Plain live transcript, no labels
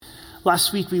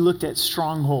Last week we looked at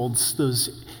strongholds,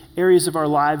 those areas of our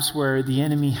lives where the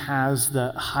enemy has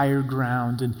the higher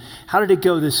ground. And how did it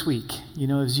go this week? You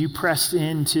know, as you pressed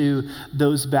into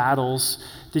those battles,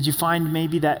 did you find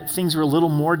maybe that things were a little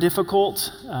more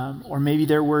difficult? Or maybe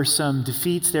there were some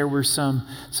defeats, there were some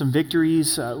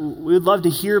victories? We would love to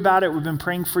hear about it. We've been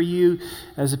praying for you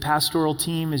as a pastoral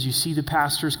team. As you see the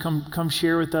pastors, come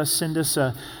share with us, send us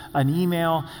an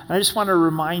email. And I just want to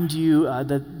remind you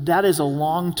that is a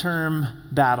long-term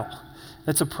battle.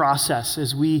 That's a process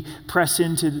as we press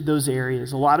into those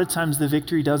areas. A lot of times the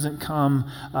victory doesn't come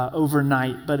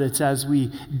overnight, but it's as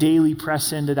we daily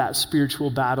press into that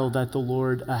spiritual battle that the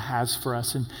Lord has for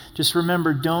us. And just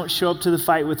remember, don't show up to the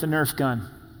fight with a Nerf gun.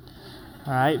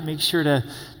 All right? Make sure to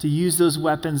use those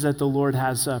weapons that the Lord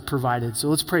has provided. So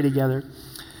let's pray together.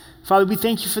 Father, we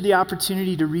thank you for the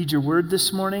opportunity to read your word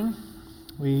this morning.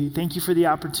 We thank you for the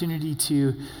opportunity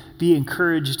to be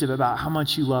encouraged about how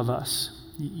much you love us.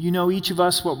 You know each of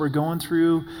us, what we're going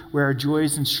through, where our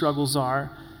joys and struggles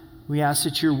are. We ask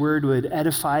that your word would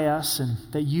edify us and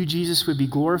that you, Jesus, would be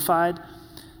glorified,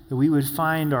 that we would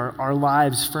find our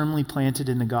lives firmly planted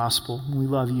in the gospel. We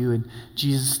love you in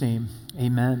Jesus' name.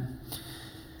 Amen.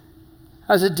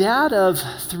 As a dad of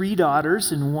 3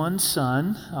 daughters and 1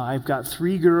 son, I've got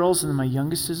 3 girls and my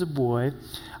youngest is a boy.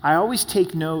 I always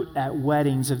take note at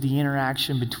weddings of the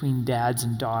interaction between dads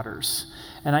and daughters.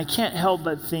 And I can't help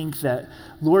but think that,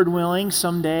 Lord willing,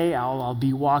 someday I'll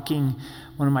be walking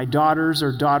one of my daughters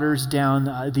down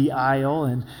the aisle.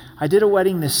 And I did a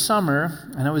wedding this summer,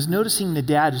 and I was noticing the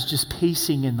dad is just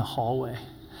pacing in the hallway.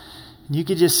 And you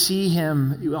could just see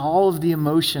him, all of the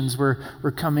emotions were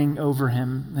coming over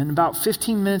him. And about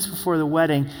 15 minutes before the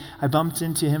wedding, I bumped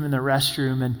into him in the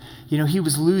restroom, and he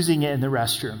was losing it in the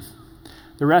restroom.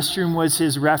 The restroom was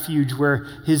his refuge where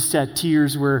his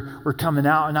tears were coming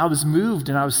out. And I was moved,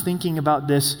 and I was thinking about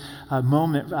this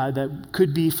moment that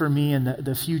could be for me in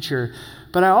the future.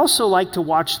 But I also like to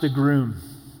watch the groom,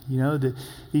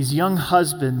 these young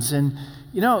husbands. And,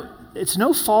 it's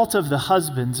no fault of the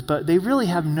husbands, but they really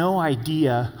have no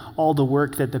idea all the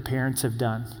work that the parents have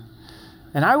done.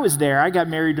 And I was there. I got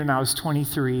married when I was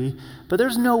 23, but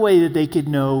there's no way that they could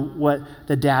know what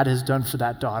the dad has done for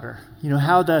that daughter.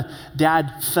 How the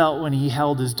dad felt when he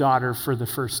held his daughter for the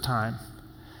first time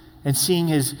and seeing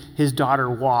his daughter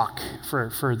walk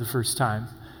for the first time.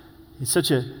 It's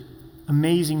such an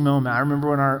amazing moment. I remember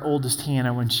when our oldest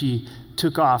Hannah, when she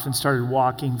took off and started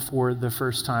walking for the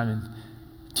first time and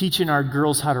teaching our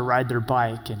girls how to ride their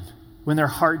bike, and when their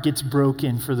heart gets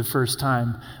broken for the first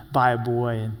time by a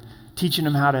boy, and teaching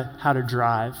them how to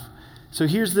drive. So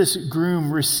here's this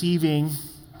groom receiving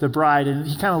the bride, and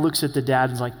he kind of looks at the dad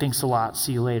and is like, "Thanks a lot,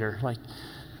 see you later." Like,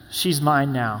 she's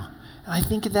mine now. And I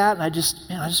think of that, and I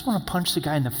just want to punch the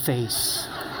guy in the face.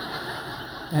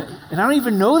 and I don't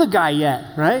even know the guy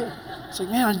yet, right? It's like,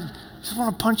 man, I just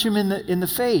want to punch him in the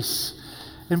face.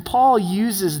 And Paul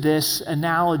uses this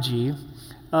analogy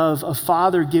of a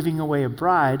father giving away a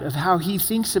bride, of how he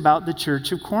thinks about the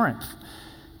church of Corinth.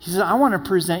 He says, I want to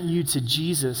present you to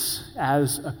Jesus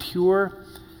as a pure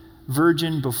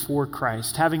virgin before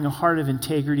Christ, having a heart of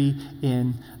integrity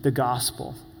in the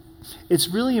gospel. It's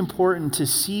really important to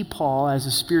see Paul as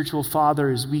a spiritual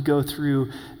father as we go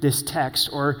through this text,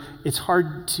 or it's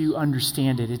hard to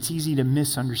understand it. It's easy to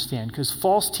misunderstand because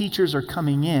false teachers are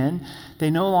coming in.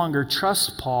 They no longer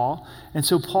trust Paul. And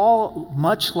so Paul,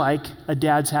 much like a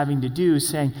dad's having to do, is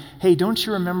saying, hey, don't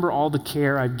you remember all the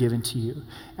care I've given to you?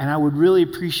 And I would really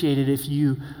appreciate it if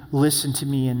you listen to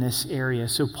me in this area.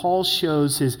 So Paul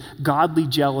shows his godly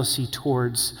jealousy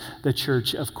towards the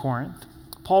church of Corinth.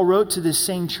 Paul wrote to this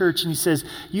same church and he says,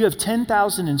 you have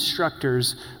 10,000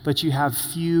 instructors, but you have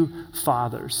few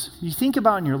fathers. You think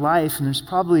about in your life, and there's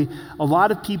probably a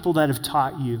lot of people that have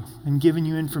taught you and given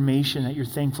you information that you're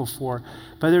thankful for,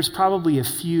 but there's probably a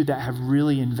few that have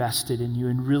really invested in you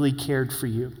and really cared for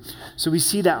you. So we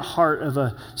see that heart of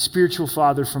a spiritual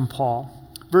father from Paul.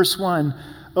 Verse 1,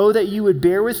 oh, that you would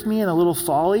bear with me in a little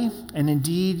folly, and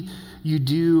indeed you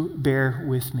do bear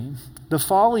with me. The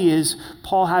folly is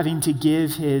Paul having to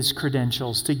give his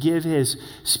credentials, to give his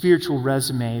spiritual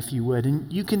resume, if you would.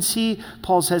 And you can see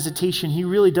Paul's hesitation. He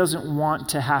really doesn't want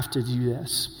to have to do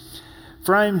this.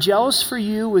 For I am jealous for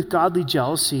you with godly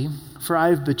jealousy, for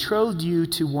I have betrothed you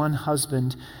to one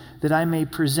husband, that I may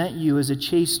present you as a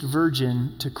chaste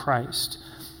virgin to Christ.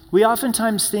 We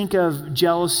oftentimes think of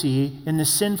jealousy in the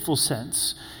sinful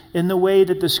sense, in the way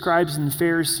that the scribes and the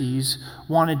Pharisees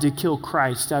wanted to kill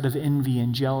Christ out of envy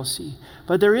and jealousy.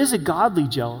 But there is a godly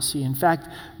jealousy. In fact,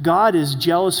 God is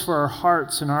jealous for our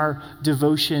hearts and our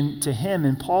devotion to him.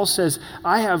 And Paul says,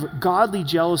 I have godly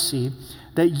jealousy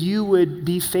that you would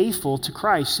be faithful to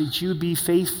Christ, that you would be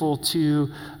faithful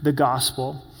to the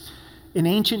gospel. In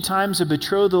ancient times, a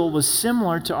betrothal was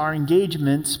similar to our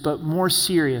engagements, but more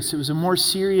serious. It was a more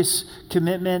serious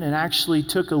commitment and actually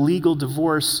took a legal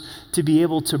divorce to be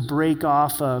able to break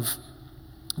off of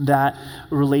that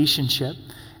relationship.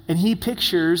 And he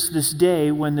pictures this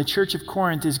day when the church of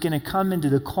Corinth is going to come into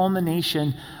the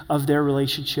culmination of their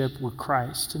relationship with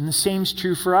Christ. And the same is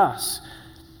true for us.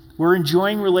 We're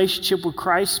enjoying relationship with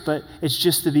Christ, but it's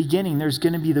just the beginning. There's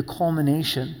going to be the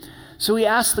culmination. So we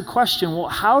ask the question, well,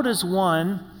 how does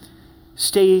one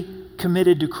stay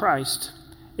committed to Christ?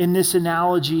 In this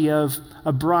analogy of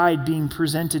a bride being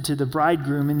presented to the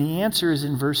bridegroom, and the answer is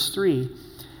in verse 3.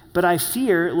 But I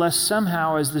fear lest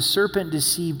somehow as the serpent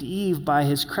deceived Eve by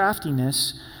his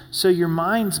craftiness, so your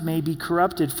minds may be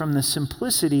corrupted from the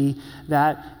simplicity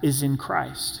that is in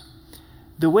Christ.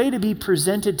 The way to be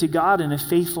presented to God in a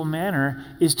faithful manner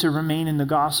is to remain in the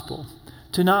gospel,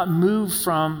 to not move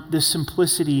from the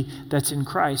simplicity that's in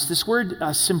Christ. This word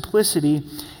simplicity,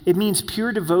 it means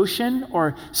pure devotion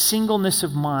or singleness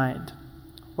of mind,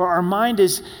 where our mind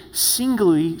is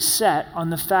singly set on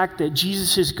the fact that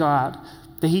Jesus is God,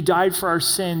 that he died for our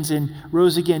sins and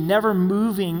rose again, never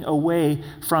moving away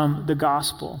from the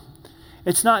gospel.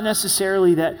 It's not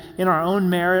necessarily that in our own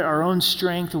merit, our own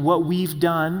strength, what we've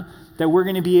done, that we're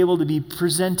going to be able to be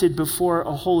presented before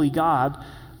a holy God,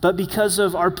 but because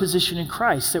of our position in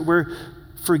Christ, that we're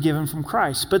forgiven from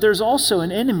Christ. But there's also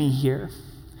an enemy here.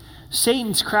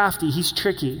 Satan's crafty, he's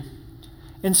tricky.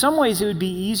 In some ways, it would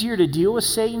be easier to deal with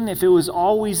Satan if it was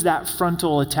always that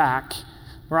frontal attack,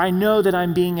 where I know that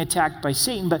I'm being attacked by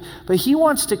Satan, but he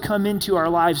wants to come into our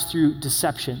lives through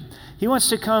deception. He wants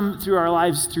to come through our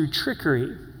lives through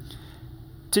trickery,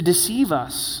 to deceive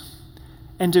us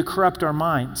and to corrupt our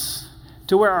minds,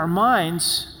 to where our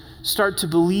minds start to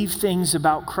believe things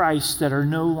about Christ that are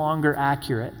no longer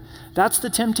accurate. That's the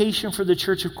temptation for the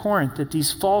church of Corinth, that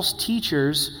these false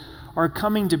teachers are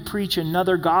coming to preach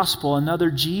another gospel,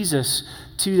 another Jesus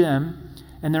to them,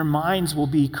 and their minds will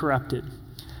be corrupted.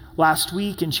 Last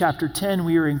week in chapter 10,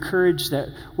 we were encouraged that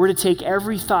we're to take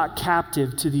every thought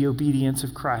captive to the obedience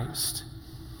of Christ.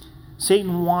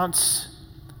 Satan wants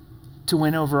to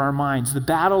win over our minds. The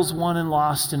battle's won and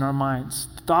lost in our minds.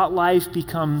 Thought life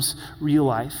becomes real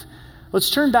life. Let's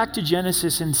turn back to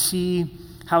Genesis and see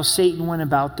how Satan went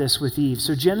about this with Eve.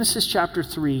 So Genesis chapter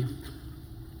 3.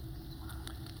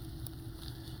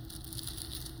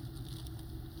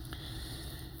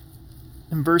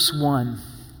 In verse 1.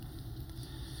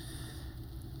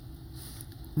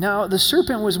 Now the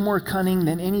serpent was more cunning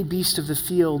than any beast of the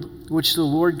field which the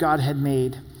Lord God had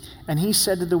made. And he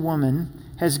said to the woman,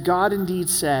 has God indeed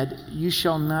said, you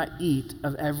shall not eat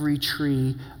of every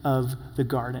tree of the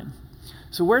garden?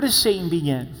 So where does Satan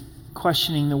begin?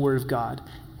 Questioning the word of God.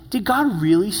 Did God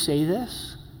really say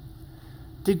this?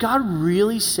 Did God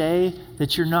really say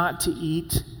that you're not to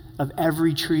eat of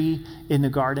every tree in the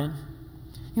garden?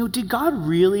 You know, did God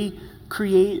really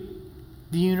create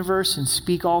the universe and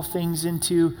speak all things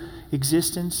into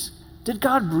existence? Did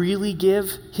God really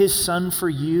give his son for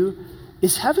you?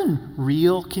 Is heaven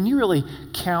real? Can you really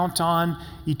count on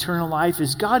eternal life?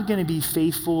 Is God going to be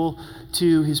faithful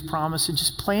to his promise? And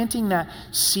just planting that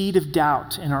seed of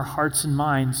doubt in our hearts and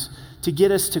minds to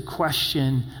get us to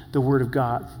question the word of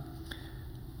God.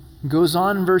 It goes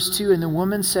on in verse 2, and the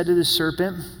woman said to the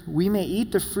serpent, we may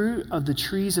eat the fruit of the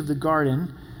trees of the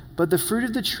garden, but the fruit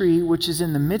of the tree which is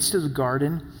in the midst of the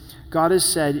garden, God has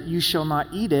said, you shall not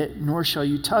eat it, nor shall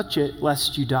you touch it,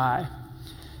 lest you die.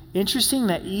 Interesting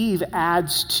that Eve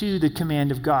adds to the command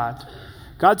of God.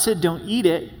 God said, don't eat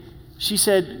it. She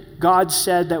said, God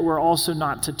said that we're also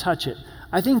not to touch it.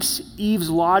 I think Eve's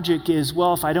logic is,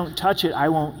 well, if I don't touch it, I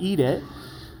won't eat it.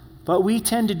 But we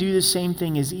tend to do the same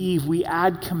thing as Eve. We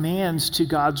add commands to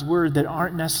God's word that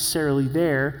aren't necessarily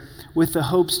there with the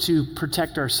hopes to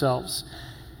protect ourselves.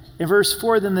 In verse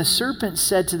 4, then the serpent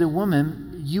said to the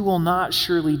woman, you will not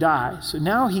surely die. So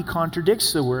now he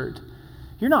contradicts the word.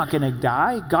 You're not going to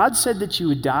die. God said that you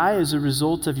would die as a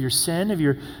result of your sin, of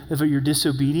your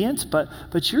disobedience, but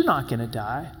you're not going to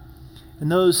die.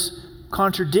 And those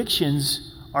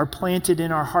contradictions are planted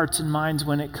in our hearts and minds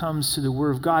when it comes to the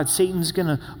word of God. Satan's going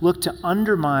to look to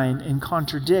undermine and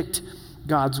contradict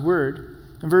God's word.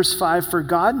 In verse 5, for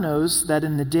God knows that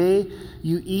in the day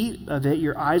you eat of it,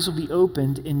 your eyes will be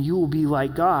opened and you will be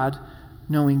like God,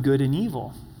 knowing good and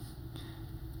evil.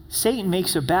 Satan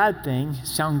makes a bad thing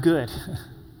sound good.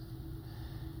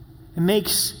 It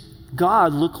makes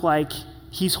God look like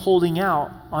he's holding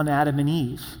out on Adam and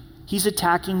Eve. He's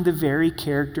attacking the very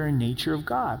character and nature of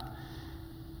God.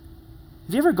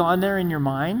 Have you ever gone there in your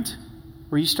mind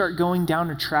where you start going down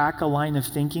a line of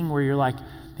thinking where you're like,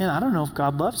 man, I don't know if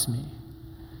God loves me.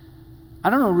 I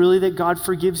don't know really that God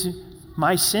forgives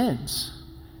my sins.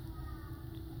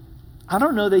 I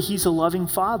don't know that he's a loving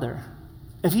father.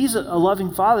 If he's a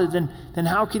loving father, then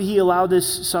how could he allow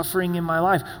this suffering in my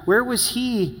life? Where was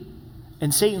he?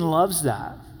 And Satan loves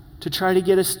that, to try to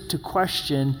get us to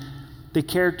question the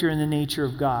character and the nature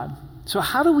of God. So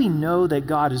how do we know that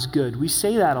God is good? We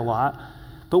say that a lot,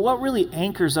 but what really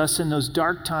anchors us in those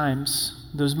dark times,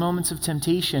 those moments of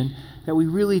temptation, that we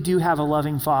really do have a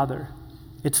loving Father?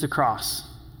 It's the cross.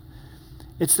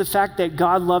 It's the fact that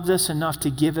God loved us enough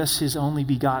to give us his only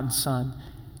begotten Son.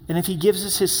 And if he gives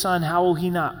us his Son, how will he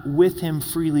not with him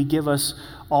freely give us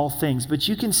all things? But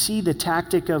you can see the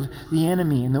tactic of the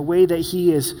enemy and the way that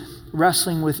he is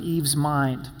wrestling with Eve's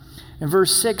mind. In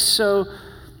verse 6, so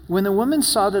when the woman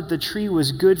saw that the tree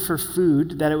was good for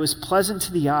food, that it was pleasant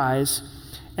to the eyes,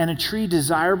 and a tree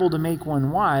desirable to make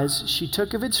one wise, she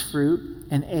took of its fruit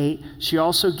and ate. She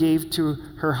also gave to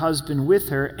her husband with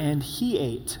her, and he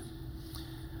ate.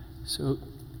 So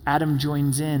Adam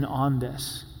joins in on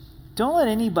this. Don't let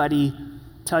anybody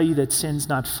tell you that sin's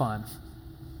not fun.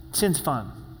 Sin's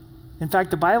fun. In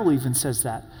fact, the Bible even says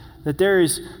that there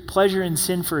is pleasure in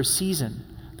sin for a season.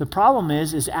 The problem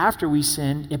is after we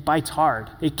sin, it bites hard.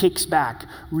 It kicks back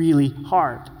really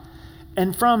hard.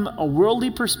 And from a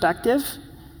worldly perspective,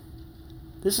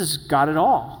 this has got it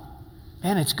all.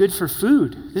 Man, it's good for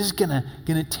food. This is gonna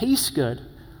taste good.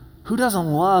 Who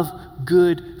doesn't love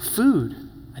good food?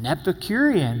 An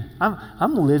Epicurean.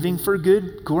 I'm living for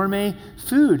good gourmet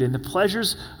food and the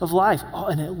pleasures of life. Oh,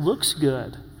 and it looks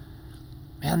good.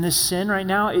 Man, this sin right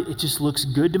now, it just looks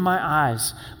good to my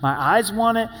eyes. My eyes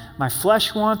want it, my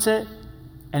flesh wants it,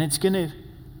 and it's going to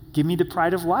give me the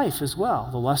pride of life as well.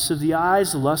 The lust of the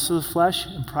eyes, the lust of the flesh,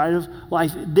 and pride of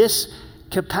life. This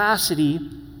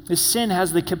sin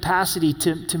has the capacity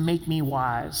to make me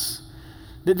wise.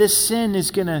 That this sin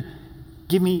is going to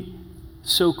give me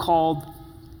so-called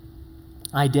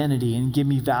identity and give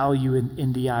me value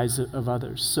in the eyes of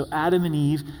others. So Adam and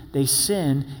Eve, they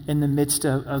sin in the midst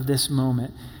of this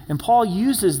moment. And Paul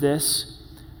uses this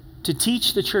to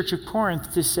teach the church of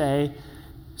Corinth to say,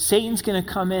 Satan's going to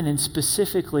come in and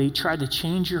specifically try to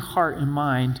change your heart and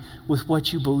mind with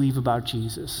what you believe about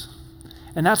Jesus.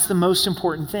 And that's the most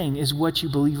important thing, is what you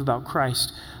believe about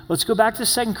Christ. Let's go back to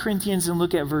 2 Corinthians and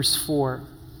look at verse 4.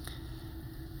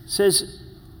 It says,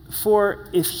 for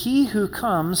if he who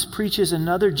comes preaches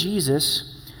another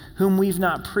Jesus, whom we've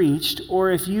not preached,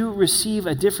 or if you receive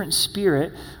a different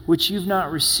spirit, which you've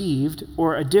not received,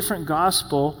 or a different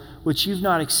gospel, which you've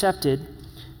not accepted,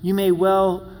 you may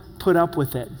well put up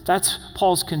with it. That's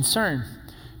Paul's concern.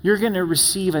 You're going to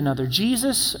receive another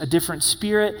Jesus, a different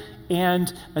spirit,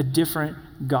 and a different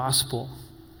gospel.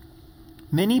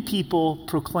 Many people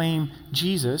proclaim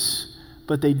Jesus,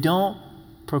 but they don't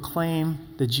proclaim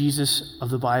the Jesus of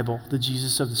the Bible, the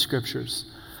Jesus of the Scriptures.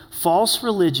 False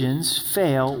religions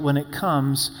fail when it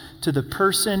comes to the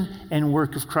person and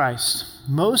work of Christ.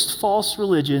 Most false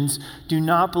religions do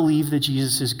not believe that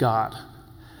Jesus is God.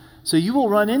 So you will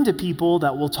run into people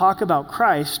that will talk about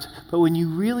Christ, but when you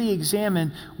really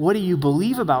examine what do you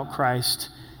believe about Christ,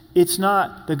 it's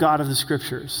not the God of the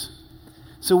Scriptures.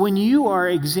 So when you are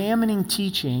examining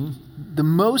teaching, the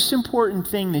most important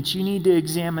thing that you need to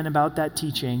examine about that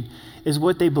teaching is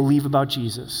what they believe about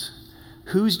Jesus.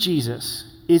 Who's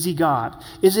Jesus? Is he God?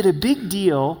 Is it a big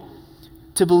deal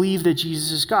to believe that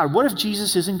Jesus is God? What if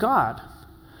Jesus isn't God?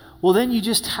 Well, then you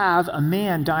just have a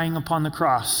man dying upon the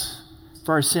cross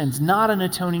for our sins, not an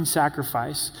atoning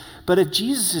sacrifice. But if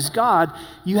Jesus is God,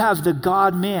 you have the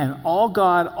God-man,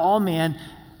 all man,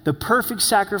 the perfect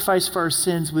sacrifice for our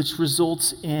sins, which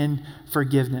results in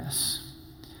forgiveness.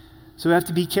 So we have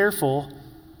to be careful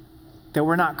that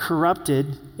we're not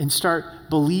corrupted and start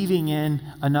believing in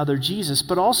another Jesus,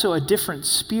 but also a different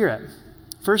spirit.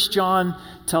 1 John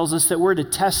tells us that we're to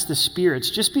test the spirits.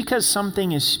 Just because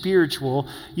something is spiritual,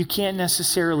 you can't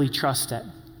necessarily trust it.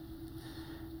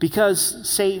 Because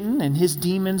Satan and his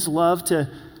demons love to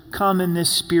come in this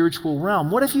spiritual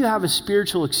realm. What if you have a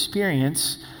spiritual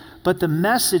experience, but the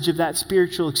message of that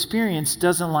spiritual experience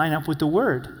doesn't line up with the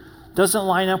Word? Doesn't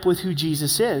line up with who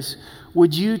Jesus is?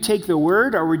 Would you take the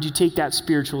Word, or would you take that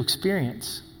spiritual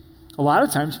experience? A lot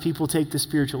of times people take the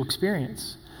spiritual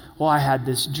experience. Well, I had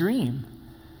this dream.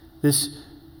 This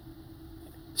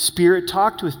Spirit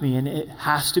talked with me, and it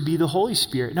has to be the Holy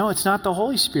Spirit. No, it's not the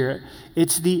Holy Spirit.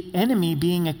 It's the enemy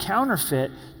being a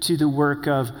counterfeit to the work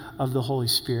of the Holy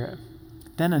Spirit.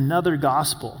 Then another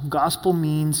gospel. Gospel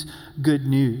means good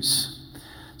news.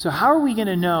 So how are we going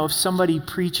to know if somebody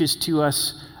preaches to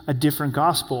us a different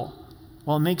gospel?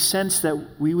 Well, it makes sense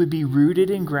that we would be rooted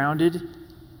and grounded,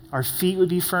 our feet would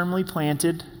be firmly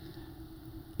planted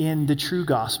in the true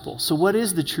gospel. So what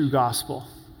is the true gospel?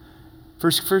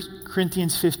 1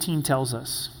 Corinthians 15 tells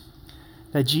us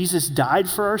that Jesus died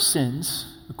for our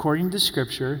sins, according to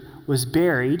Scripture, was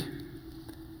buried,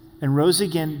 and rose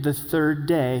again the third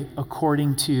day,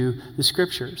 according to the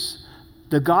Scriptures.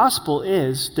 The gospel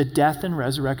is the death and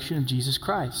resurrection of Jesus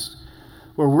Christ,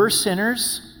 where we're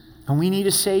sinners and we need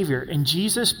a Savior. And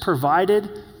Jesus provided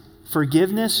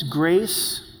forgiveness,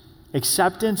 grace,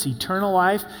 acceptance, eternal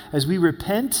life as we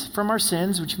repent from our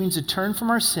sins, which means to turn from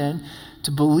our sin,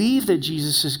 to believe that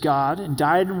Jesus is God and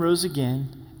died and rose again,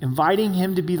 inviting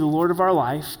him to be the Lord of our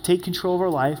life, take control of our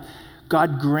life.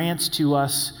 God grants to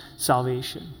us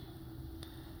salvation.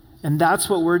 And that's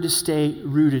what we're to stay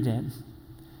rooted in.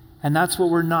 And that's what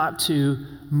we're not to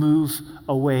move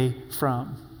away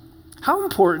from. How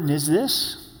important is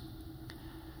this?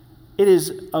 It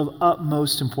is of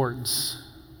utmost importance.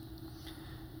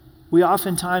 We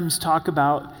oftentimes talk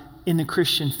about in the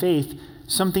Christian faith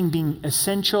something being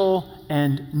essential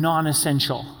and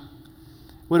non-essential.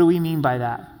 What do we mean by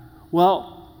that?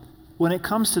 Well, when it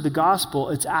comes to the gospel,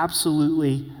 it's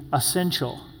absolutely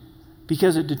essential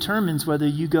because it determines whether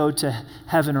you go to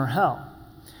heaven or hell.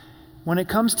 When it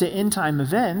comes to end-time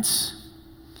events,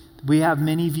 we have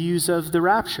many views of the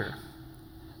rapture.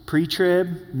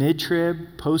 Pre-trib,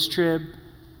 mid-trib, post-trib,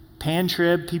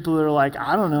 pan-trib, people that are like,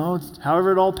 I don't know,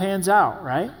 however it all pans out,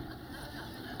 right?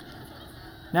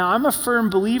 Now, I'm a firm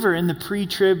believer in the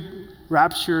pre-trib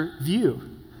rapture view.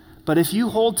 But if you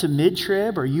hold to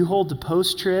mid-trib or you hold to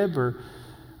post-trib or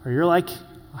you're like,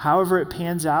 however it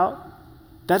pans out,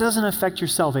 that doesn't affect your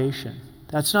salvation.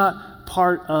 That's not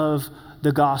part of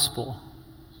the gospel.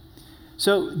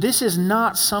 So this is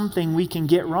not something we can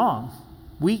get wrong.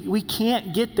 We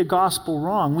can't get the gospel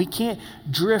wrong. We can't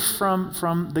drift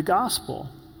from the gospel.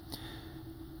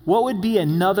 What would be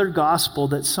another gospel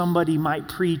that somebody might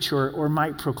preach or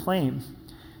might proclaim?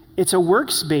 It's a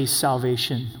works-based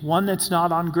salvation, one that's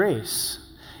not on grace.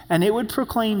 And it would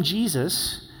proclaim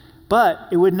Jesus, but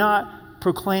it would not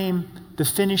proclaim the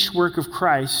finished work of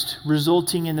Christ,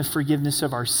 resulting in the forgiveness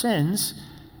of our sins.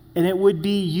 And it would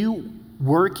be you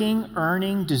working,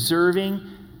 earning, deserving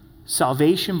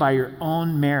salvation by your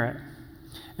own merit.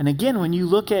 And again, when you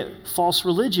look at false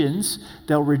religions,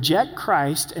 they'll reject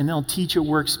Christ and they'll teach a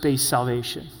works-based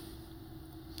salvation.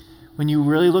 When you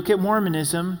really look at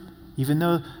Mormonism, even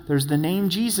though there's the name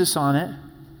Jesus on it,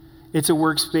 it's a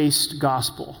works-based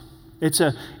gospel. It's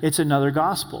another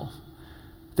gospel.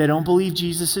 They don't believe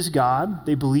Jesus is God.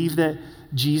 They believe that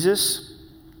Jesus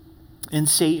and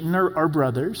Satan are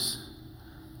brothers.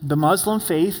 The Muslim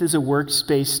faith is a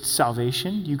works-based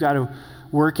salvation. You got to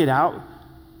work it out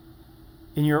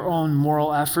in your own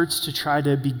moral efforts to try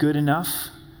to be good enough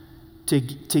to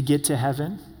get to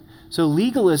heaven. So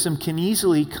legalism can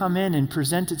easily come in and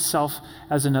present itself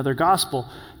as another gospel.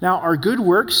 Now, are good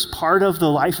works part of the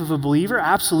life of a believer?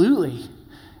 Absolutely.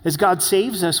 As God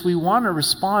saves us, we want to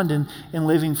respond in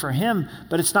living for him,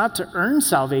 but it's not to earn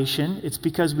salvation. It's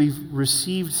because we've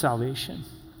received salvation.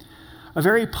 A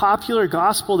very popular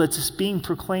gospel that's being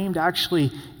proclaimed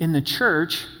actually in the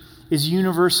church is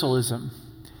universalism.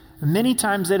 And many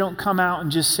times they don't come out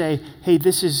and just say, hey,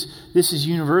 this is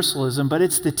universalism, but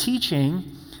it's the teaching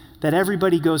that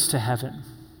everybody goes to heaven.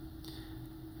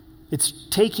 It's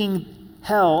taking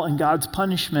hell and God's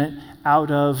punishment out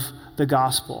of the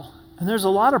gospel. And there's a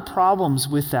lot of problems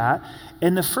with that.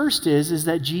 And the first is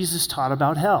that Jesus taught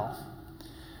about hell.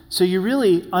 So you're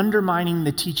really undermining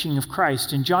the teaching of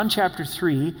Christ. In John chapter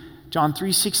 3, John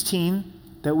 3:16,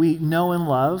 that we know and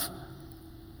love,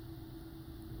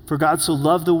 for God so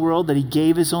loved the world that he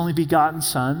gave his only begotten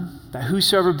Son, that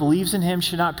whosoever believes in him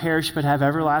should not perish but have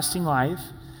everlasting life.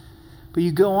 But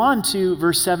you go on to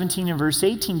verse 17 and verse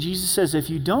 18, Jesus says, if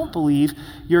you don't believe,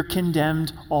 you're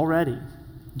condemned already.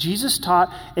 Jesus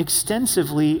taught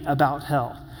extensively about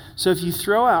hell. So if you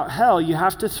throw out hell, you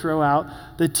have to throw out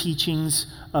the teachings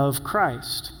of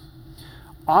Christ.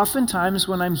 Oftentimes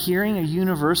when I'm hearing a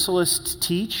universalist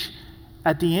teach,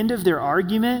 at the end of their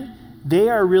argument, they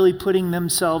are really putting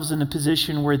themselves in a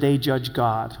position where they judge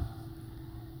God.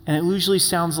 And it usually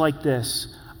sounds like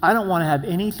this: I don't want to have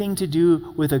anything to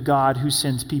do with a God who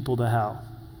sends people to hell.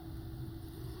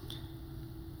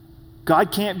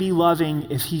 God can't be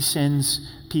loving if he sends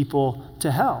people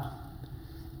to hell.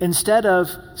 Instead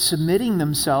of submitting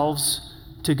themselves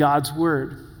to God's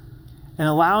word and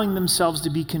allowing themselves to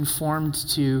be conformed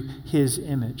to his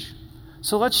image.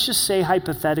 So let's just say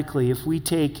hypothetically, if we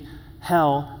take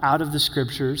hell out of the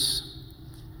scriptures,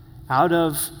 out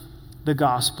of the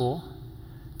gospel,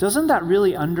 doesn't that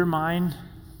really undermine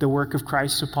the work of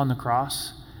Christ upon the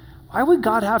cross? Why would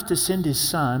God have to send his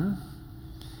son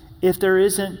if there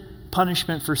isn't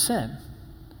punishment for sin?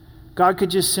 God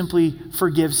could just simply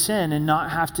forgive sin and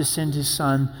not have to send his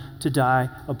son to die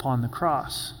upon the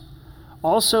cross.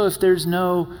 Also, if there's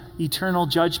no eternal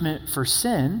judgment for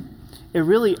sin, it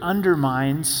really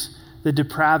undermines the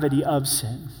depravity of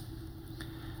sin.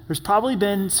 There's probably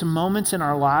been some moments in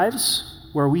our lives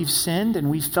where we've sinned and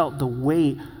we've felt the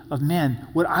weight of, man,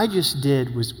 what I just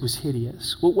did was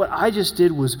hideous. What I just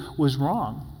did was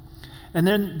wrong. And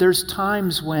then there's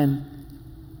times when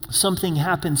something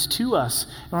happens to us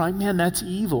and we're like, man, that's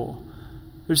evil.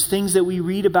 There's things that we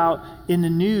read about in the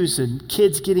news and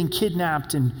kids getting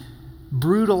kidnapped and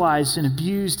brutalized and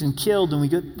abused and killed, and we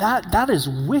go, that is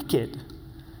wicked.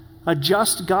 A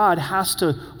just God has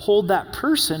to hold that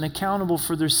person accountable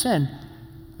for their sin.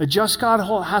 A just God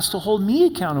has to hold me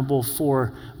accountable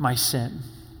for my sin.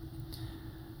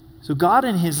 So God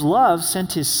in his love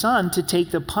sent his son to take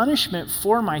the punishment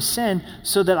for my sin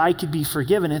so that I could be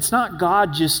forgiven. It's not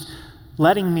God just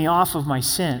letting me off of my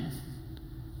sin,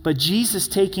 but Jesus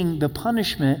taking the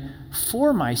punishment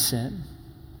for my sin.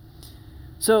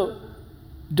 So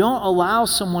don't allow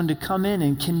someone to come in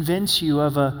and convince you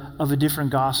of a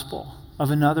different gospel, of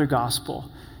another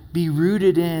gospel. Be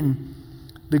rooted in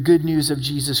the good news of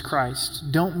Jesus Christ.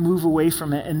 Don't move away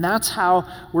from it. And that's how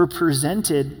we're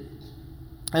presented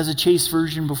as a chaste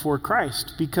virgin before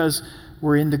Christ, because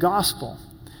we're in the gospel.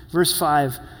 Verse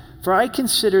 5, for I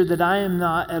consider that I am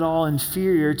not at all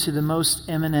inferior to the most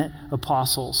eminent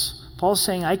apostles. Paul's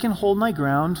saying I can hold my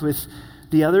ground with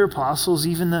the other apostles,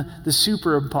 even the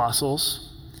super apostles.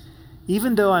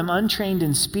 Even though I'm untrained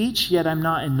in speech, yet I'm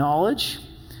not in knowledge.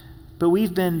 But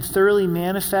we've been thoroughly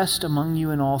manifest among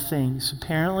you in all things.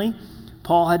 Apparently,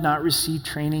 Paul had not received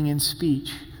training in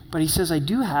speech, but he says, I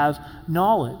do have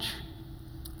knowledge.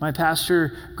 My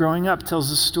pastor growing up tells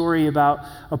a story about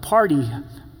a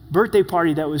birthday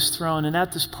party that was thrown, and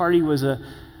at this party was a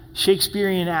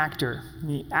Shakespearean actor.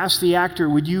 And he asked the actor,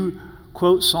 would you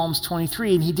quote Psalms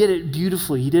 23? And he did it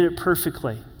beautifully. He did it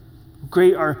perfectly.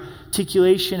 Great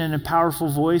articulation and a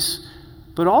powerful voice.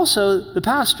 But also, the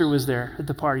pastor was there at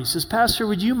the party. He says, Pastor,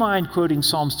 would you mind quoting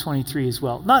Psalms 23 as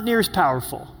well? Not near as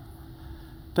powerful.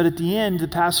 But at the end, the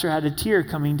pastor had a tear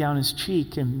coming down his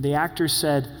cheek, and the actor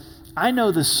said, I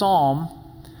know the psalm,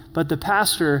 but the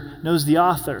pastor knows the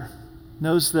author,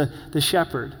 knows the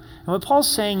shepherd. And what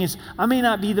Paul's saying is, I may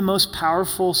not be the most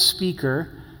powerful speaker,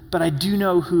 but I do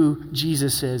know who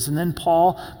Jesus is. And then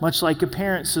Paul, much like a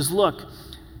parent, says, look,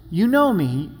 you know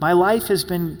me. My life has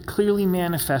been clearly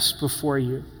manifest before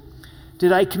you.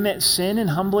 Did I commit sin in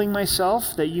humbling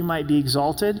myself that you might be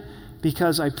exalted?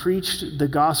 Because I preached the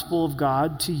gospel of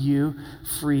God to you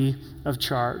free of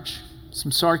charge.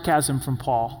 Some sarcasm from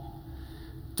Paul.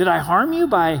 Did I harm you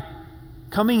by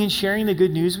coming and sharing the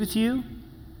good news with you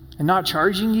and not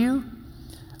charging you?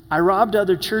 I robbed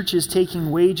other churches,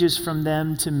 taking wages from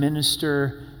them to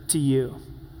minister to you.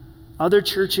 Other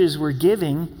churches were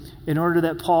giving in order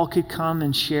that Paul could come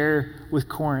and share with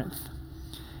Corinth.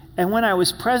 And when I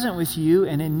was present with you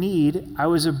and in need, I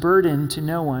was a burden to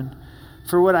no one.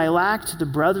 For what I lacked, the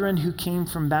brethren who came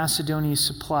from Macedonia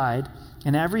supplied,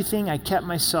 and everything I kept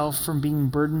myself from being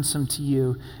burdensome to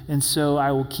you, and so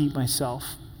I will keep myself.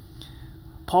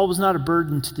 Paul was not a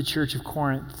burden to the church of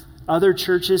Corinth. Other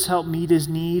churches helped meet his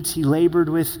needs. He labored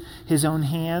with his own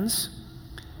hands.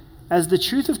 As the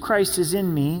truth of Christ is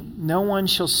in me, no one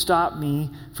shall stop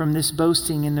me from this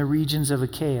boasting in the regions of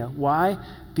Achaia. Why?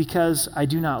 Because I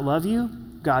do not love you?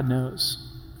 God knows.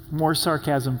 More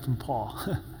sarcasm from Paul.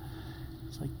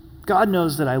 It's like, God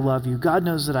knows that I love you. God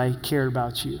knows that I care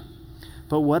about you.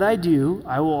 But what I do,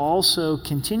 I will also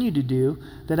continue to do,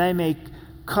 that I may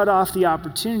cut off the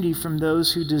opportunity from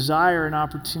those who desire an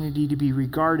opportunity to be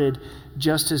regarded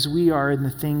just as we are in the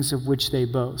things of which they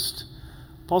boast.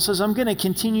 Paul says, I'm going to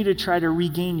continue to try to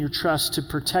regain your trust to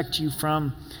protect you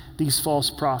from these false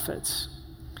prophets.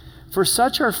 For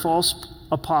such are false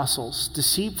apostles,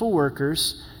 deceitful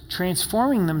workers,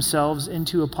 transforming themselves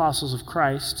into apostles of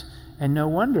Christ, and no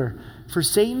wonder, for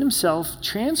Satan himself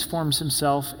transforms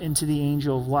himself into the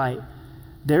angel of light.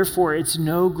 Therefore, it's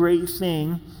no great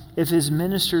thing if his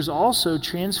ministers also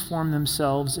transform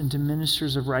themselves into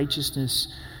ministers of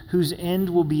righteousness, whose end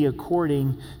will be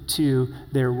according to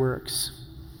their works.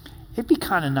 It'd be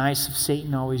kind of nice if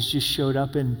Satan always just showed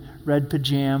up in red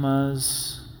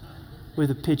pajamas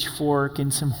with a pitchfork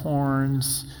and some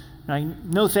horns.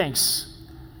 No thanks.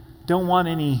 Don't want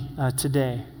any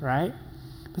today, right?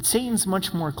 But Satan's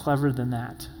much more clever than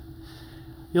that.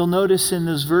 You'll notice in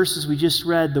those verses we just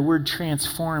read, the word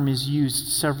transform is used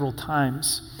several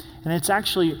times. And it's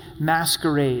actually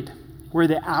masquerade, where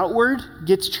the outward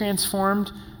gets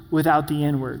transformed without the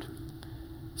inward.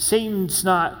 Satan's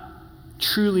not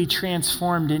truly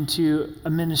transformed into a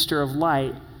minister of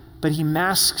light, but he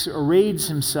masquerades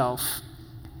himself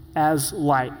as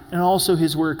light, and also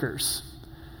his workers.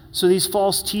 So these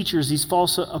false teachers, these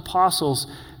false apostles,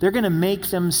 they're going to make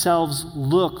themselves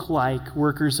look like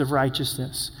workers of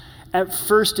righteousness. At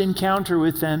first encounter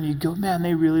with them, you go, man,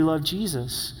 they really love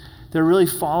Jesus. They're really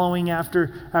following after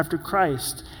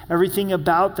Christ. Everything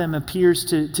about them appears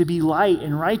to be light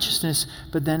and righteousness.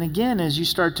 But then again, as you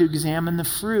start to examine the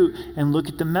fruit and look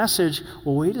at the message,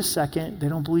 well, wait a second, they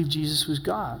don't believe Jesus was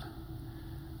God.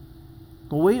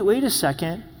 Well, wait a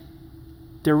second.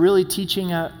 They're really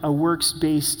teaching a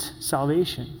works-based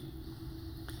salvation.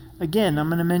 Again, I'm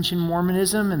going to mention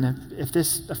Mormonism, and if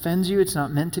this offends you, it's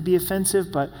not meant to be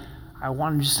offensive, but I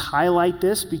want to just highlight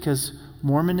this because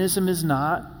Mormonism is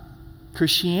not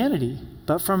Christianity.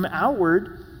 But from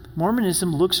outward,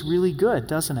 Mormonism looks really good,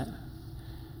 doesn't it?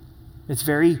 It's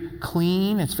very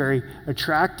clean. It's very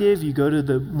attractive. You go to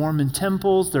the Mormon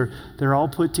temples. They're all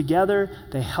put together.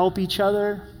 They help each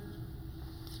other.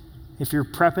 If you're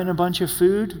prepping a bunch of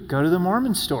food, go to the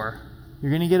Mormon store. You're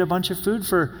going to get a bunch of food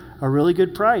for a really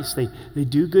good price. They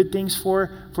do good things for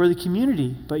the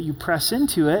community, but you press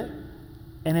into it,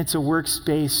 and it's a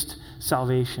works-based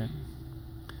salvation.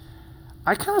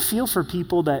 I kind of feel for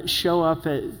people that show up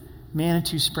at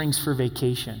Manitou Springs for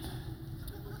vacation.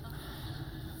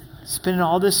 Spending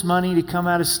all this money to come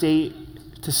out of state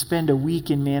to spend a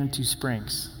week in Manitou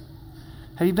Springs.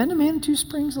 Have you been to Manitou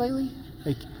Springs lately?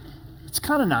 It's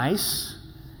kind of nice.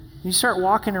 You start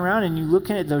walking around and you're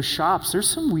looking at those shops. There's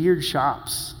some weird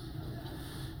shops.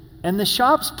 And the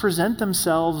shops present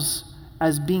themselves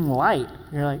as being light.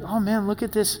 You're like, oh man, look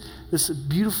at this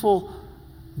beautiful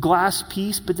glass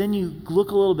piece. But then you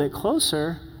look a little bit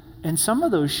closer, and some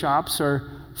of those shops are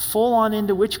full on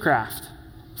into witchcraft,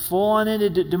 full on into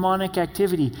demonic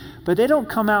activity. But they don't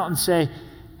come out and say,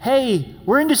 hey,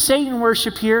 we're into Satan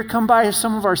worship here. Come buy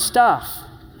some of our stuff.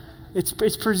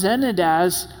 It's presented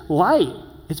as light.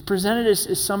 It's presented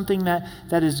as something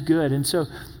that is good. And so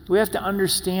we have to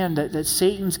understand that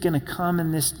Satan's going to come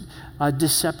in this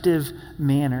deceptive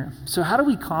manner. So how do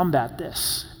we combat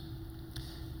this?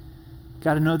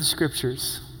 Got to know the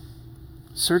scriptures.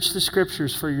 Search the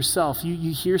scriptures for yourself.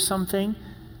 You hear something,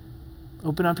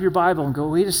 open up your Bible and go,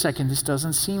 wait a second, this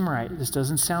doesn't seem right. This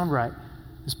doesn't sound right.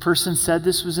 This person said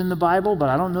this was in the Bible, but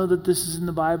I don't know that this is in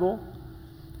the Bible.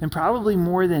 And probably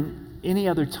more than any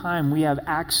other time, we have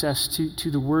access to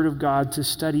the Word of God to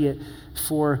study it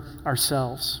for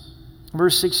ourselves.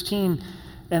 Verse 16,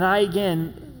 and I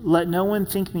again, let no one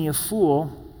think me a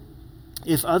fool.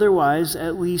 If otherwise,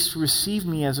 at least receive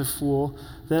me as a fool,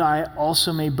 that I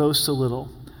also may boast a little.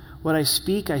 What I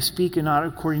speak not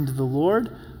according to the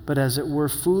Lord, but as it were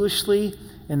foolishly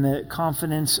in the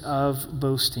confidence of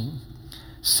boasting.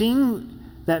 Seeing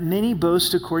that many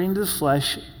boast according to the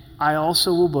flesh, I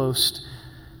also will boast.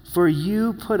 For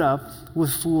you put up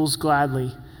with fools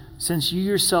gladly, since you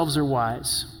yourselves are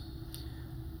wise.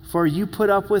 For you put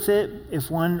up with it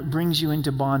if one brings you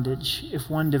into bondage, if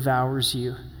one devours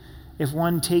you, if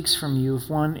one takes from you, if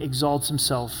one exalts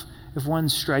himself, if one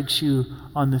strikes you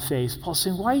on the face. Paul's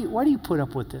saying, why do you put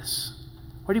up with this?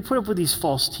 Why do you put up with these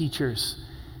false teachers?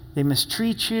 They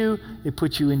mistreat you, they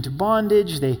put you into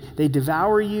bondage, they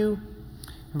devour you.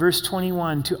 Verse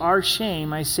 21, to our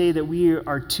shame, I say that we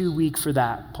are too weak for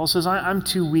that. Paul says, I'm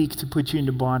too weak to put you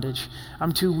into bondage.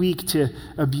 I'm too weak to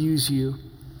abuse you.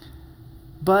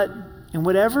 But in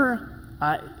whatever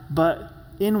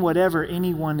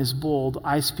anyone is bold,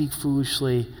 I speak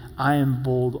foolishly. I am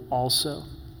bold also.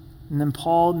 And then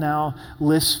Paul now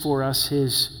lists for us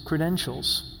his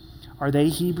credentials. Are they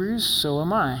Hebrews? So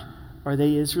am I. Are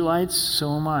they Israelites?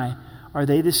 So am I. Are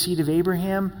they the seed of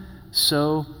Abraham?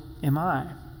 So am I.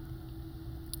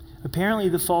 Apparently,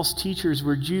 the false teachers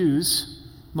were Jews,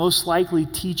 most likely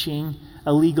teaching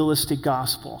a legalistic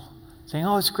gospel. Saying,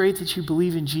 oh, it's great that you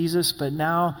believe in Jesus, but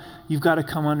now you've got to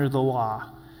come under the law.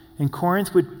 And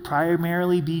Corinth would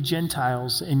primarily be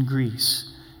Gentiles in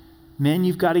Greece. Men,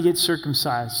 you've got to get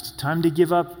circumcised. Time to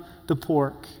give up the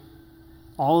pork.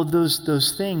 All of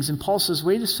those things. And Paul says,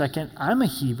 wait a second, I'm a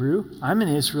Hebrew. I'm an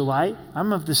Israelite.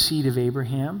 I'm of the seed of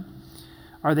Abraham.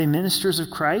 Are they ministers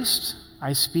of Christ?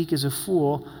 I speak as a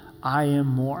fool. I am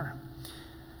more.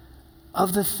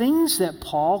 Of the things that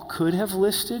Paul could have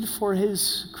listed for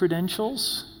his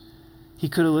credentials, he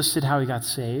could have listed how he got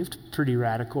saved. Pretty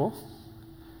radical.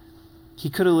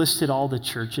 He could have listed all the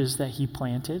churches that he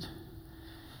planted.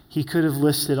 He could have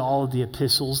listed all of the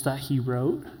epistles that he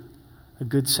wrote. A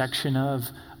good section of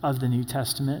of the New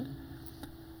Testament.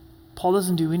 Paul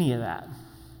doesn't do any of that.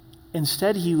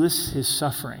 Instead, he lists his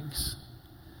sufferings,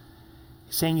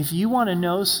 saying if you want to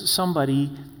know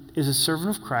somebody is a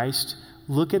servant of Christ,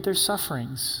 look at their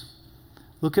sufferings.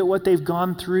 Look at what they've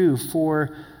gone through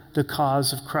for the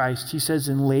cause of Christ. He says,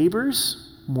 in labors,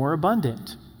 more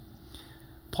abundant.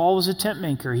 Paul was a tent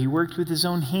maker. He worked with his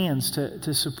own hands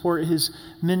to support his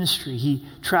ministry. He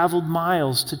traveled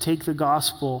miles to take the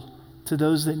gospel to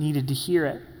those that needed to hear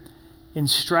it. In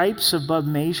stripes above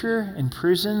measure, in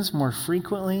prisons more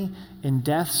frequently, in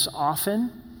deaths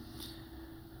often.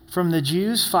 From the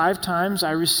Jews, 5 times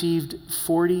I received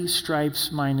 40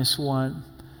 stripes minus 1.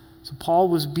 So Paul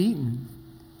was beaten,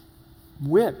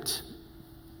 whipped.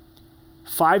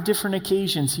 5 different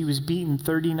occasions he was beaten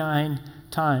 39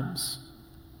 times.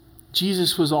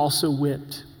 Jesus was also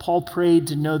whipped. Paul prayed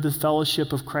to know the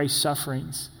fellowship of Christ's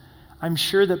sufferings. I'm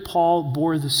sure that Paul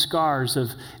bore the scars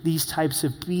of these types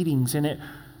of beatings, and it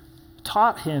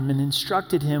taught him and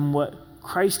instructed him what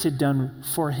Christ had done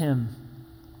for him.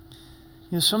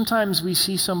 You know, sometimes we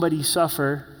see somebody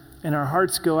suffer and our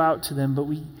hearts go out to them, but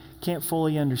we can't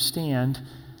fully understand.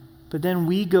 But then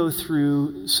we go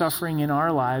through suffering in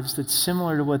our lives that's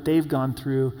similar to what they've gone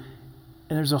through,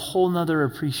 and there's a whole nother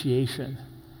appreciation.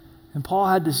 And Paul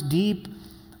had this deep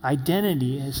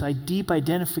identity, his deep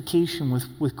identification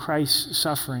with Christ's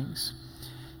sufferings.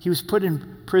 He was put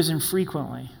in prison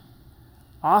frequently.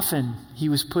 Often he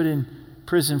was put in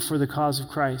prison for the cause of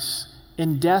Christ.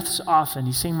 In deaths often.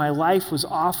 He's saying my life was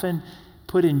often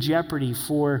put in jeopardy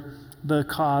for the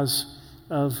cause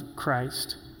of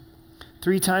Christ.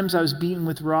 3 times I was beaten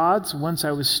with rods. Once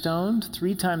I was stoned.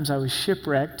 3 times I was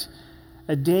shipwrecked.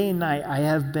 A day and night I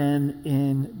have been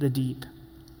in the deep.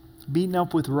 Beaten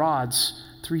up with rods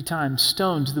 3 times.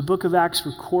 Stoned. The book of Acts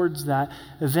records that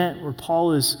event where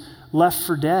Paul is left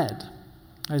for dead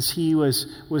as he was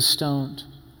stoned.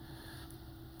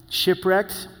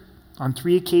 Shipwrecked on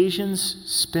 3 occasions.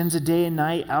 Spends a day and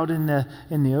night out in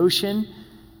the ocean.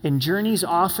 In journeys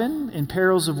often. In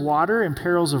perils of water. In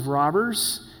perils of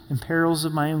robbers. In perils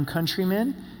of my own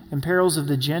countrymen. In perils of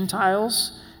the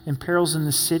Gentiles. In perils in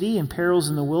the city. In perils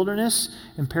in the wilderness.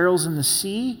 In perils in the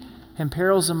sea. And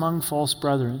perils among false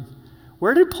brethren.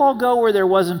 Where did Paul go where there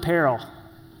wasn't peril?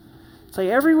 It's like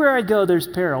everywhere I go, there's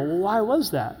peril. Well, why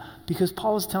was that? Because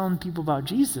Paul was telling people about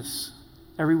Jesus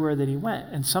everywhere that he went.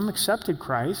 And some accepted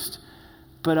Christ,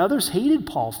 but others hated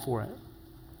Paul for it.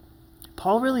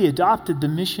 Paul really adopted the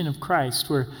mission of Christ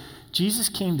where Jesus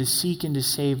came to seek and to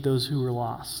save those who were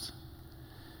lost.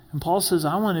 And Paul says,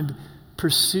 I want to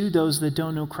pursue those that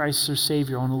don't know Christ as their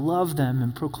Savior. I want to love them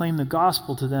and proclaim the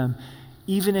gospel to them,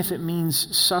 even if it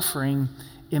means suffering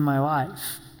in my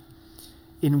life,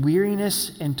 in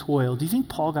weariness and toil. Do you think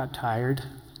Paul got tired?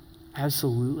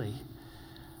 Absolutely.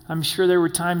 I'm sure there were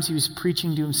times he was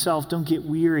preaching to himself, don't get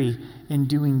weary in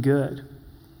doing good.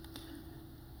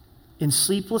 In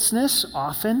sleeplessness,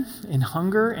 often, in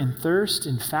hunger and thirst,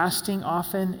 in fasting,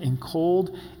 often, in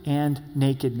cold and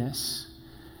nakedness.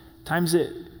 Times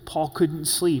that Paul couldn't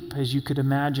sleep, as you could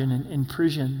imagine, in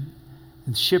prison,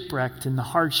 and shipwrecked, and the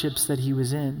hardships that he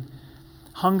was in.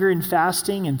 Hunger and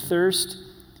fasting and thirst,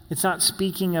 it's not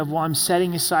speaking of, well, I'm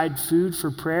setting aside food for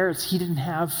prayer. It's he didn't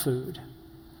have food.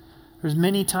 There's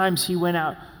many times he went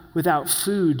out without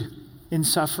food in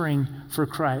suffering for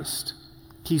Christ.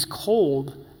 He's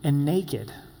cold and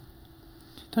naked.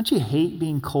 Don't you hate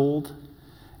being cold?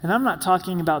 And I'm not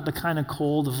talking about the kind of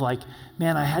cold of like,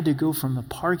 man, I had to go from the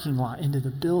parking lot into the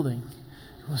building.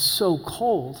 It was so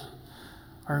cold.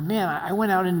 Or, man, I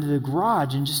went out into the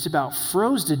garage and just about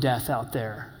froze to death out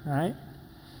there, right?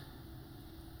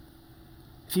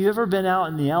 If you've ever been out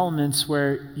in the elements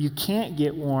where you can't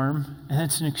get warm and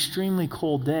it's an extremely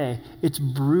cold day, it's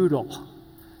brutal.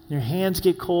 Your hands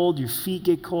get cold, your feet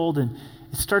get cold, and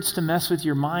it starts to mess with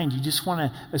your mind. You just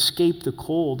want to escape the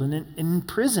cold. And in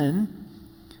prison,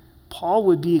 Paul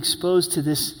would be exposed to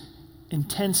this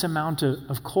intense amount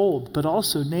of cold, but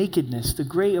also nakedness. The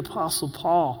great apostle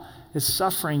Paul is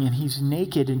suffering and he's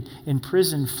naked in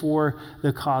prison for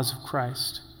the cause of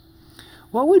Christ.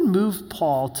 What would move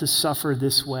Paul to suffer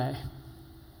this way?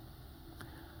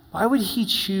 Why would he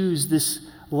choose this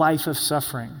life of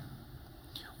suffering?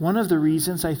 One of the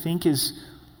reasons, I think, is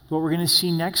what we're going to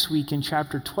see next week in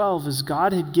chapter 12 is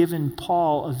God had given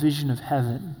Paul a vision of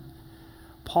heaven.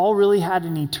 Paul really had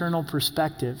an eternal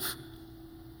perspective.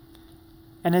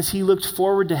 And as he looked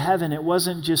forward to heaven, it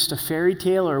wasn't just a fairy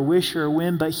tale or a wish or a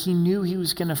whim, but he knew he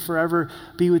was going to forever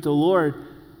be with the Lord.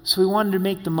 So he wanted to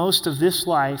make the most of this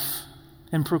life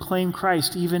and proclaim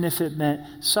Christ, even if it meant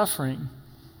suffering.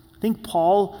 I think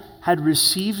Paul had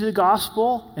received the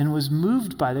gospel and was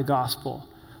moved by the gospel.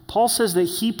 Paul says that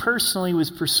he personally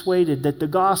was persuaded that the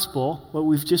gospel, what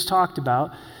we've just talked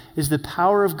about, is the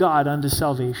power of God unto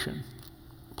salvation.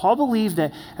 Paul believed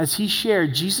that as he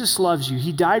shared, Jesus loves you,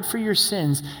 he died for your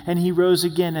sins, and he rose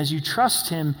again. As you trust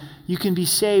him, you can be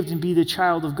saved and be the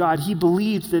child of God. He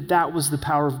believed that that was the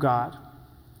power of God.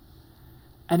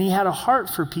 And he had a heart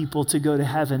for people to go to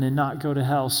heaven and not go to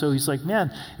hell. So he's like,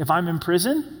 man, if I'm in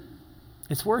prison,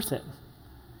 it's worth it.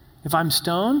 If I'm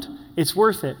stoned, it's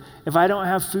worth it. If I don't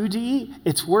have food to eat,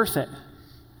 it's worth it.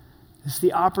 It's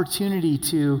the opportunity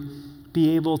to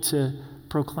be able to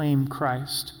proclaim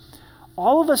Christ.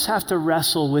 All of us have to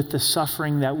wrestle with the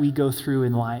suffering that we go through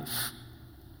in life.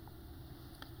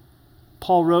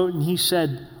 Paul wrote and he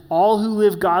said, all who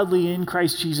live godly in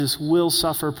Christ Jesus will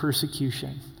suffer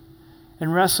persecution.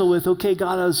 And wrestle with, okay,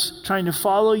 God, I was trying to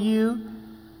follow you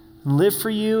and live for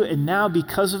you, and now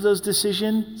because of those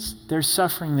decisions, there's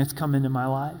suffering that's come into my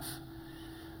life.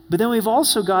 But then we've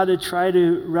also got to try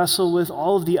to wrestle with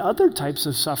all of the other types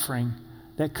of suffering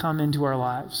that come into our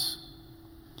lives.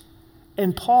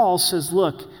 And Paul says,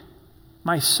 look,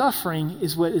 my suffering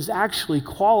is what has actually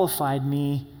qualified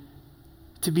me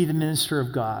to be the minister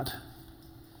of God.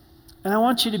 And I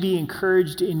want you to be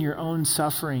encouraged in your own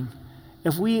suffering.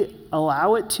 If we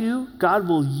allow it to, God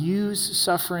will use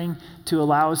suffering to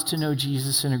allow us to know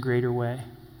Jesus in a greater way,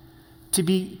 to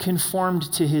be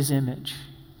conformed to his image.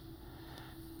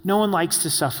 No one likes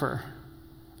to suffer.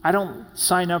 I don't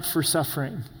sign up for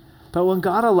suffering. But when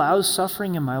God allows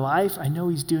suffering in my life, I know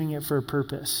he's doing it for a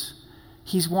purpose.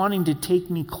 He's wanting to take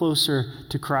me closer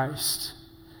to Christ.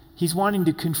 He's wanting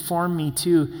to conform me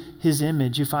to his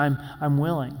image if I'm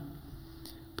willing.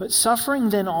 But suffering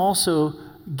then also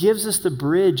gives us the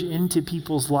bridge into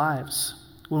people's lives.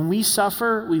 When we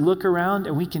suffer, we look around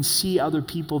and we can see other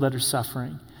people that are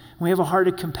suffering. We have a heart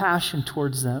of compassion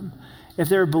towards them. If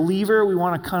they're a believer, we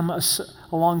want to come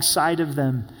alongside of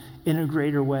them in a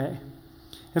greater way.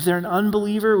 If they're an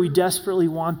unbeliever, we desperately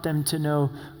want them to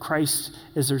know Christ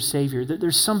as their Savior. That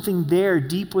there's something there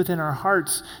deep within our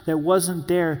hearts that wasn't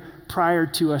there prior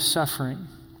to us suffering.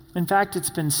 In fact,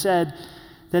 it's been said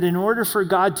that in order for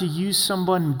God to use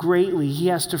someone greatly, he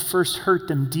has to first hurt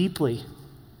them deeply.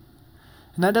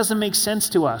 And that doesn't make sense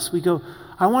to us. We go,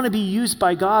 I want to be used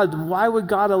by God. Then why would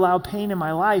God allow pain in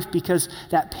my life? Because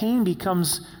that pain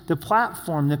becomes the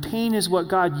platform. The pain is what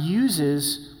God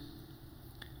uses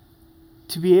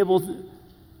to be able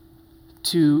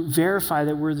to verify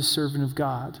that we're the servant of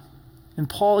God. And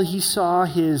Paul, he saw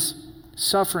his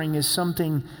suffering as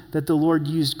something that the Lord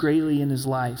used greatly in his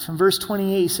life. In verse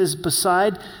 28, he says,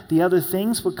 beside the other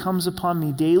things, what comes upon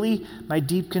me daily, my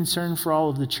deep concern for all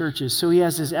of the churches. So he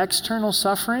has his external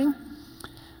suffering,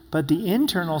 but the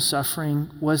internal suffering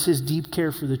was his deep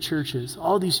care for the churches.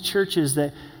 All these churches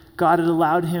that God had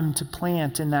allowed him to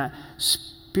plant, and that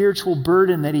spiritual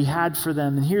burden that he had for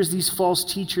them. And here's these false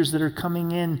teachers that are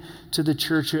coming in to the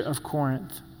church of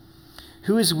Corinth.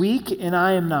 Who is weak, and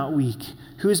I am not weak?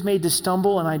 Who is made to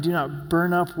stumble, and I do not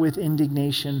burn up with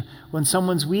indignation? When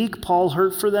someone's weak, Paul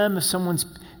hurt for them. If someone's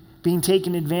being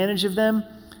taken advantage of them,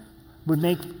 would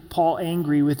make Paul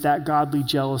angry with that godly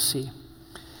jealousy.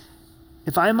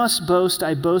 If I must boast,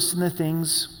 I boast in the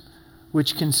things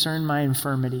which concern my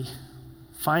infirmity,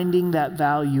 finding that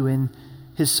value in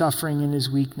his suffering and his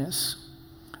weakness.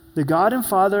 The God and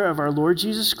Father of our Lord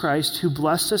Jesus Christ, who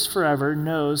blessed us forever,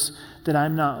 knows that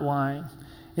I'm not lying.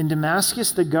 In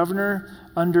Damascus, the governor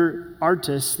under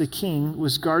Artus, the king,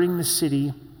 was guarding the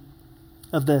city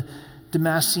of the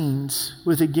Damascenes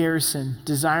with a garrison,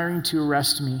 desiring to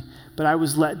arrest me. But I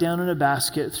was let down in a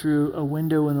basket through a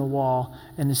window in a wall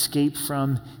and escaped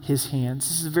from his hands.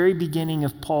 This is the very beginning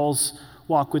of Paul's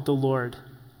walk with the Lord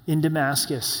in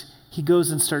Damascus. He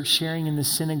goes and starts sharing in the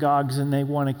synagogues, and they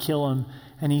want to kill him.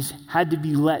 And he's had to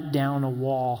be let down a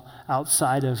wall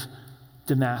outside of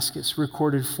Damascus,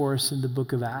 recorded for us in the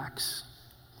book of Acts.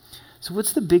 So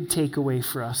what's the big takeaway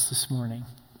for us this morning?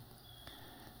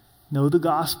 Know the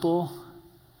gospel,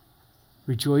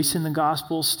 rejoice in the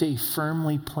gospel, stay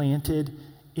firmly planted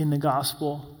in the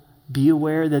gospel. Be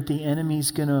aware that the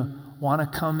enemy's going to want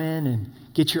to come in and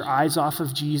get your eyes off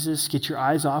of Jesus, get your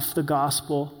eyes off the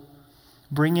gospel,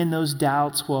 bring in those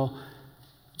doubts. Well,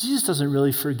 Jesus doesn't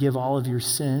really forgive all of your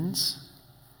sins.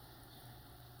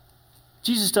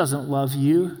 Jesus doesn't love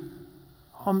you.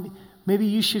 Maybe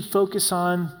you should focus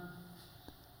on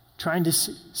trying to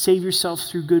save yourself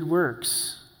through good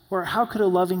works. Or how could a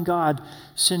loving God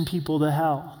send people to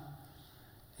hell?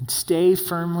 And stay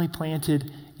firmly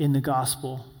planted in the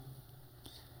gospel.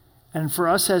 And for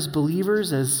us as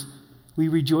believers, as we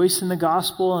rejoice in the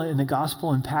gospel and the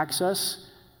gospel impacts us,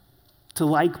 to,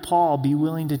 like Paul, be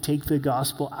willing to take the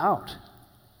gospel out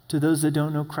to those that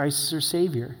don't know Christ as their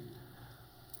Savior.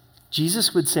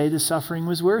 Jesus would say the suffering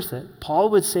was worth it. Paul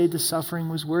would say the suffering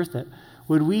was worth it.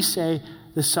 Would we say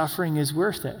the suffering is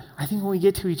worth it? I think when we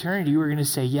get to eternity, we're going to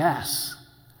say yes.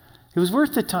 It was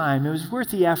worth the time. It was worth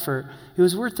the effort. It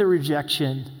was worth the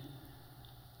rejection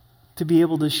to be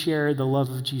able to share the love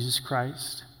of Jesus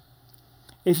Christ.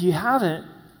 If you haven't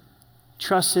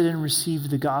trusted and received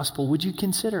the gospel, would you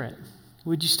consider it?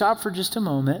 Would you stop for just a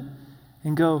moment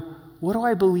and go, what do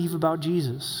I believe about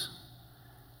Jesus?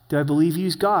 Do I believe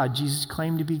he's God? Jesus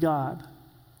claimed to be God.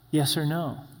 Yes or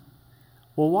no?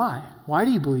 Well, why? Why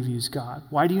do you believe he was God?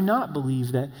 Why do you not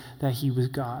believe that he was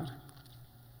God?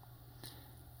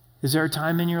 Is there a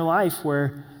time in your life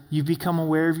where you've become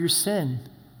aware of your sin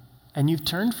and you've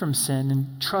turned from sin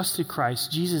and trusted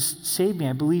Christ? Jesus saved me.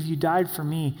 I believe you died for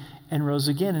me and rose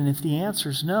again. And if the answer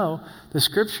is no, the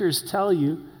scriptures tell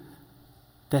you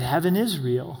that heaven is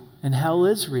real and hell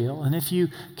is real. And if you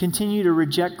continue to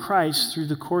reject Christ through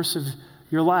the course of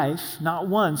your life, not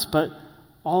once, but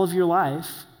all of your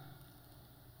life,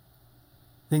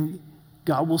 then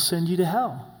God will send you to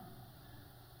hell.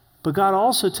 But God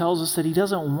also tells us that he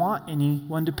doesn't want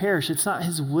anyone to perish. It's not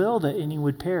his will that any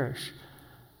would perish.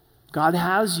 God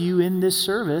has you in this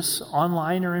service,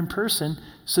 online or in person,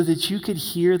 so that you could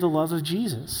hear the love of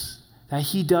Jesus, that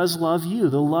he does love you.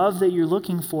 The love that you're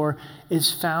looking for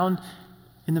is found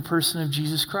in the person of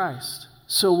Jesus Christ.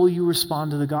 So will you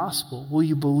respond to the gospel? Will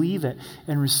you believe it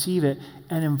and receive it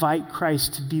and invite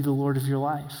Christ to be the Lord of your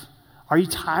life? Are you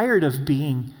tired of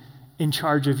being in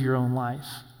charge of your own life?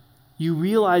 You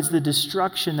realize the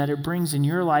destruction that it brings in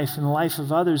your life and the life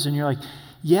of others, and you're like,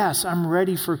 yes, I'm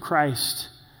ready for Christ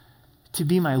to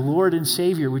be my Lord and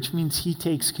Savior, which means he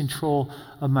takes control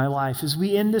of my life. As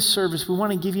we end this service, we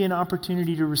want to give you an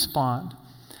opportunity to respond.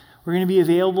 We're going to be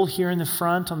available here in the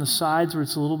front, on the sides where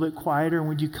it's a little bit quieter, and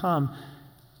would you come?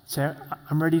 Say,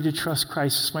 I'm ready to trust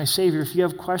Christ as my Savior. If you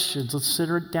have questions, let's sit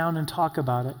down and talk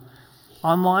about it.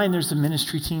 Online, there's the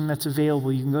ministry team that's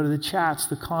available. You can go to the chats,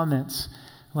 the comments.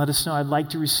 Let us know, I'd like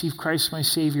to receive Christ as my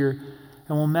Savior,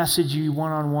 and we'll message you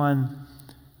one-on-one,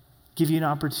 give you an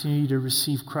opportunity to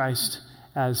receive Christ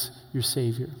as your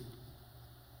Savior.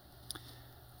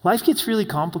 Life gets really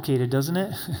complicated, doesn't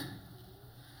it?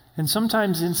 And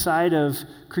sometimes inside of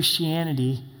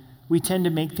Christianity, we tend to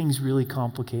make things really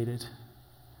complicated.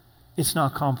 It's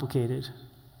not complicated.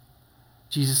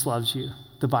 Jesus loves you.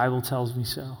 The Bible tells me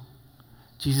so.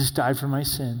 Jesus died for my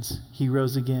sins. He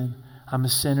rose again. I'm a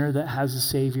sinner that has a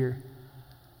Savior.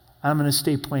 I'm going to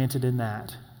stay planted in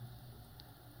that.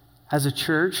 As a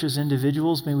church, as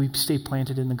individuals, may we stay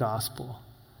planted in the gospel.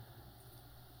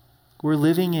 We're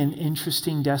living in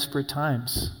interesting, desperate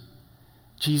times.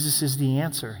 Jesus is the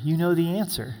answer. You know the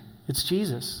answer. It's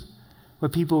Jesus.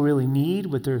 What people really need,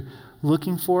 what they're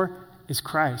looking for, is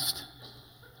Christ.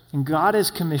 And God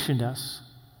has commissioned us,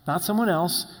 not someone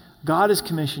else. God has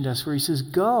commissioned us where he says,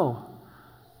 go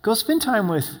spend time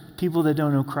with people that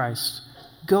don't know Christ.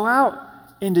 Go out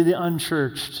into the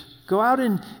unchurched. Go out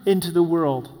into the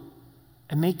world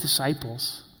and make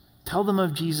disciples. Tell them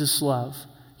of Jesus' love.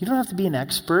 You don't have to be an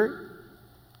expert.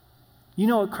 You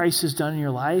know what Christ has done in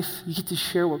your life. You get to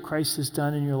share what Christ has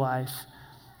done in your life.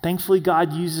 Thankfully,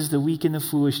 God uses the weak and the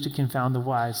foolish to confound the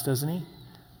wise, doesn't he?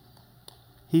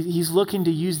 He's looking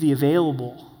to use the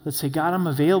available. Let's say, God, I'm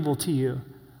available to you.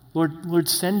 Lord,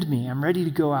 send me. I'm ready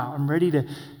to go out. I'm ready to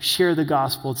share the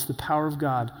gospel. It's the power of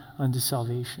God unto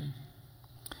salvation.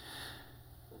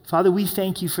 Father, we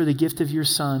thank you for the gift of your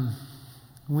Son.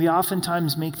 We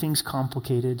oftentimes make things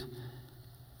complicated.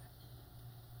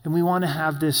 And we want to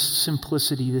have this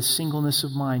simplicity, this singleness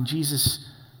of mind. Jesus,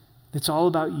 it's all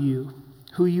about you,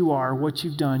 who you are, what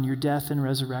you've done, your death and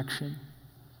resurrection.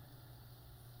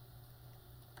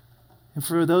 And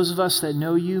for those of us that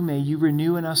know you, may you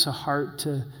renew in us a heart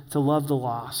to love the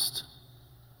lost,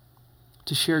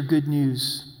 to share good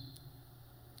news.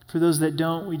 For those that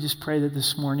don't, we just pray that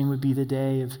this morning would be the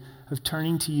day of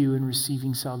turning to you and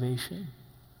receiving salvation.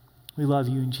 We love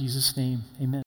you in Jesus' name. Amen.